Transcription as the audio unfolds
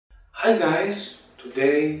Hi guys,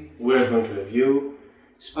 today we're going to review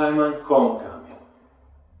Spiderman Homecoming.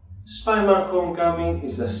 Spiderman Homecoming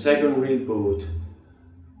is the second reboot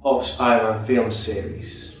of Spiderman film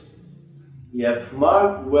series. Yep,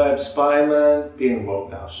 Mark Webb's Spiderman didn't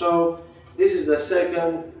work out, so this is the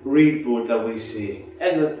second reboot that we see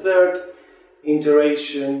and the third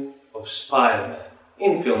iteration of Spider-Man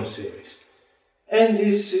in film series. And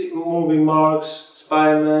this movie marks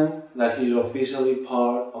Spider-Man that he's officially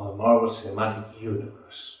part of the Marvel Cinematic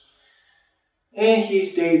Universe. And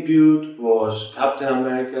his debut was Captain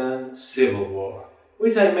America Civil War,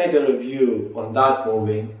 which I made a review on that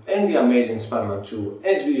movie and the Amazing Spider-Man 2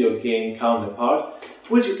 as video game counterpart,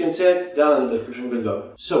 which you can check down in the description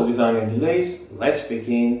below. So without any delays, let's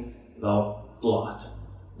begin the plot.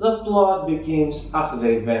 The plot begins after the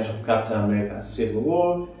events of Captain America Civil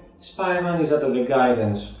War. Spider-Man is under the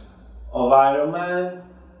guidance of Iron Man,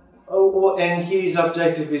 and his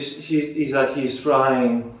objective is that he's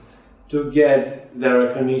trying to get the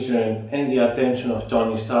recognition and the attention of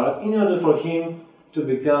Tony Stark in order for him to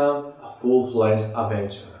become a full-fledged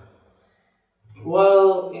Avenger.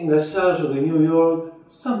 While in the south of New York,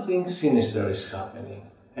 something sinister is happening,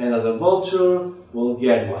 and the Vulture will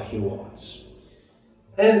get what he wants.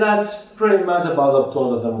 And that's pretty much about the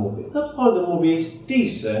plot of the movie. The plot of the movie is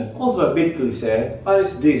decent, also a bit cliché, but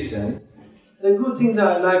it's decent. The good things that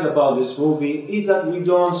I like about this movie is that we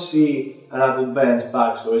don't see an Uncle Ben's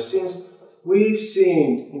backstory, since we've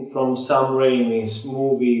seen it from Sam Raimi's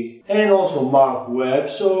movie and also Mark Webb,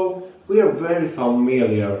 so we are very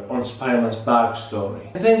familiar on Spider-Man's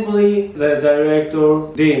backstory. Thankfully, the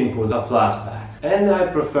director didn't put a flashback, and I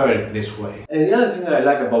prefer it this way. And the other thing that I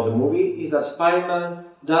like about the movie is that Spider-Man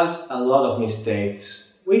does a lot of mistakes,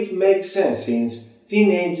 which makes sense since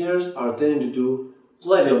teenagers are tending to do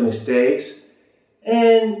plenty of mistakes,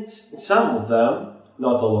 and some of them,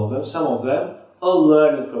 not all of them, some of them are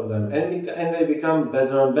learning from them and they become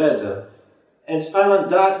better and better. And Spider-Man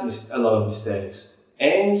does a lot of mistakes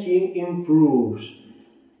and he improves.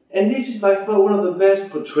 And this is by far one of the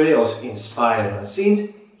best portrayals in Spider-Man, since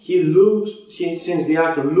since the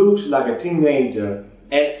actor looks like a teenager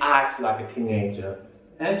and acts like a teenager.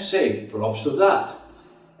 I have to say, props to that.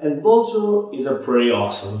 And Vulture is a pretty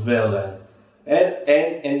awesome villain.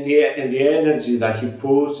 And the energy that he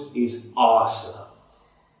puts is awesome.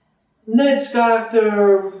 Ned's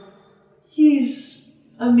character, he's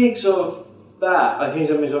a mix of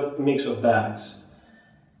bags.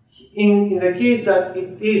 In the case that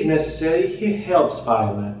it is necessary, he helps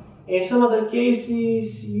Spider-Man. In some other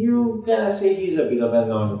cases, you can say he's a bit of an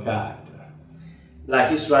annoying character.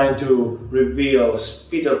 Like he's trying to reveal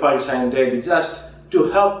Peter Parker's identity just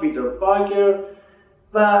to help Peter Parker.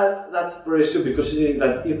 But that's pretty stupid, because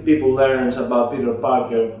that if people learn about Peter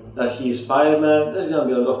Parker that he's Spider-Man, there's gonna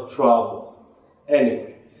be a lot of trouble.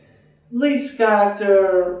 Anyway, Lee's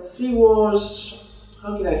character, she was,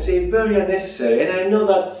 how can I say, very unnecessary. And I know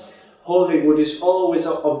that Hollywood is always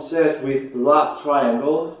obsessed with love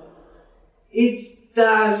triangle. It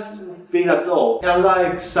doesn't fit at all.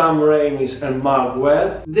 Unlike Sam Raimi's and Mark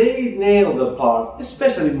Webb, they nailed the part,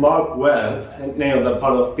 especially Mark Webb nailed the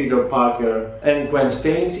part of Peter Parker and Gwen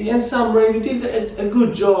Stacy, and Sam Raimi did a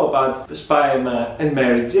good job at Spider-Man and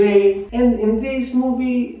Mary Jane. And in this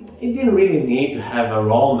movie, it didn't really need to have a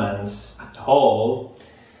romance at all.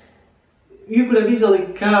 You could have easily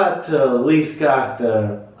cut Lee's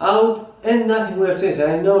character out and nothing would have changed.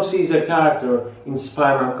 I know she's a character in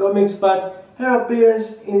Spider-Man comics, but her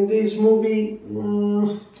appearance in this movie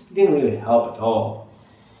didn't really help at all.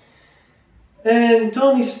 And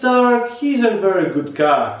Tony Stark, he's a very good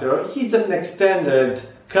character. He's just an extended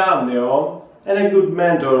cameo and a good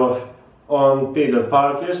mentor on Peter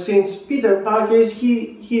Parker, since Peter Parker is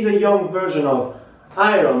he's a young version of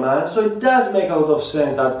Iron Man, so it does make a lot of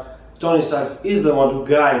sense that Tony Stark is the one to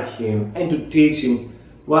guide him and to teach him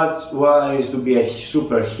what it is to be a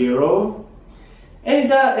superhero.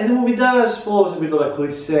 And the movie does follow a bit of the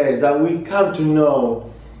cliches that we come to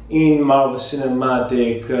know in Marvel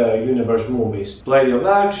Cinematic Universe movies. Plenty of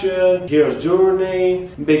action, hero's journey,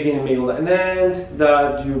 beginning, middle and end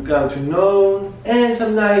that you come to know, and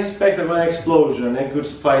some nice spectacular explosion and good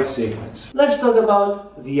fight sequence. Let's talk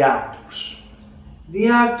about the actors. The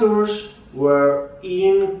actors were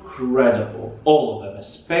incredible, all of them,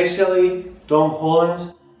 especially Tom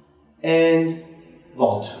Holland and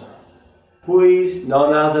Vulture, who is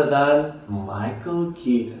none other than Michael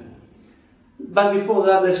Keaton. But before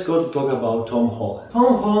that, let's go to talk about Tom Holland.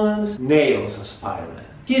 Tom Holland nails as Spider-Man.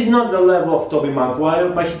 He's not the level of Tobey Maguire,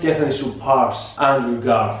 but he definitely surpasses Andrew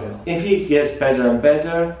Garfield. If he gets better and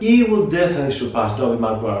better, he will definitely surpass Tobey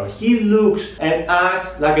Maguire. He looks and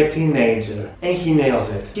acts like a teenager, and he nails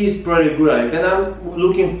it. He's pretty good at it, and I'm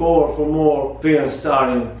looking forward for more films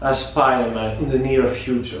starring as Spider-Man in the near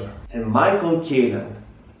future. And Michael Keaton.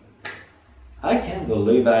 I can't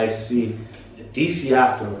believe I see a DC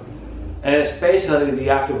actor, and especially the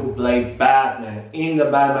actor who played Batman in the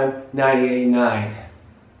Batman 1989.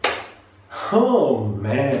 Oh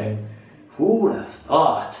man, who would have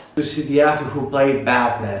thought to see the actor who played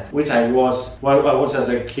Batman, which I watched as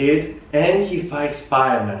a kid, and he fights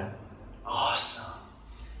Spider-Man. Awesome.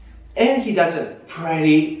 And he does a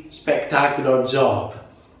pretty spectacular job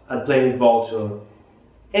at playing Vulture.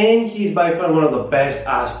 And he's by far one of the best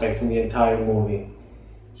aspects in the entire movie.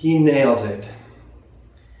 He nails it.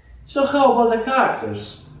 So how about the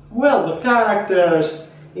characters? Well, the characters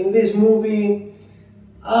in this movie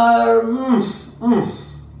are...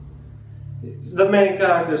 The main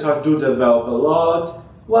characters do develop a lot,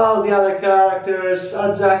 while the other characters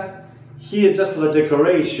are just here just for the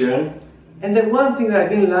decoration. And the one thing that I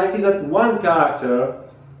didn't like is that one character,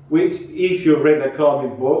 which, if you read the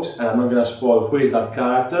comic books, and I'm not gonna spoil who is that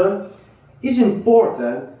character, is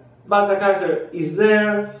important, but the character is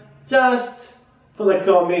there just for the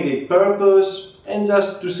comedic purpose and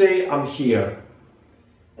just to say, I'm here.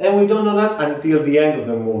 And we don't know that until the end of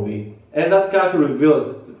the movie, and that character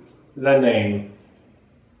reveals the name.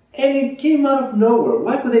 And it came out of nowhere.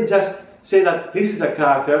 Why could they just say that this is the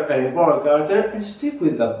character, an important character, and stick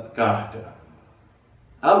with that character?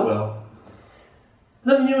 Oh well.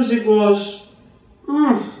 The music was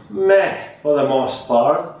meh for the most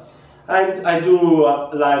part. I do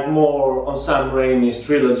like more on Sam Raimi's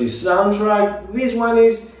trilogy soundtrack. This one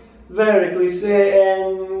is very cliché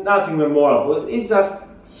and nothing memorable. It's just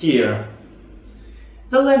here.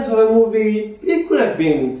 The length of the movie, it could have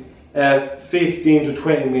been 15 to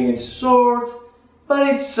 20 minutes short, but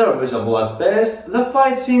it's serviceable at best. The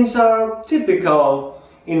fight scenes are typical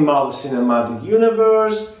in Marvel Cinematic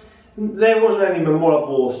Universe. There wasn't any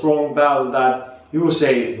memorable strong battle that you will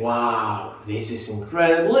say, wow, this is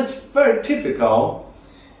incredible. It's very typical.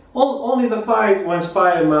 Only the fight when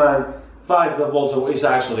Spider-Man fights the Vulture is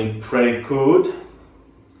actually pretty good.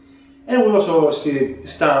 And we also see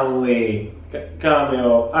Stan Lee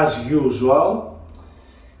cameo as usual.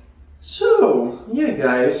 So, yeah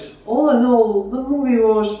guys, all in all, the movie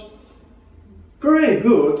was pretty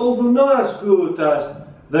good, although not as good as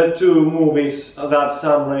the two movies that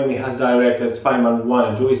Sam Raimi has directed, Spider-Man 1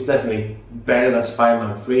 and 2. It's definitely better than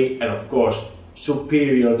Spider-Man 3, and of course,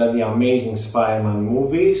 superior than the Amazing Spider-Man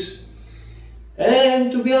movies.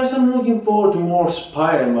 And to be honest, I'm looking forward to more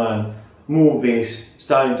Spider-Man movies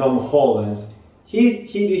starring Tom Holland. He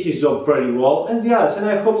did his job pretty well, and the others, and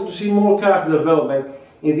I hope to see more character development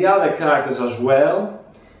in the other characters as well,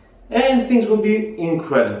 and things will be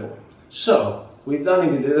incredible. So, with that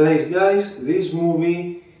in the delays, guys, this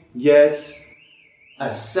movie gets a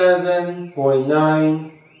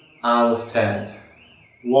 7.9 out of 10.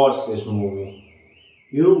 Watch this movie.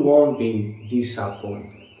 You won't be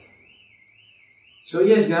disappointed. So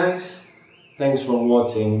yes guys, thanks for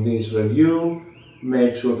watching this review.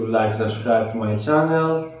 Make sure to like and subscribe to my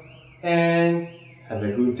channel, and have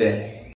a good day.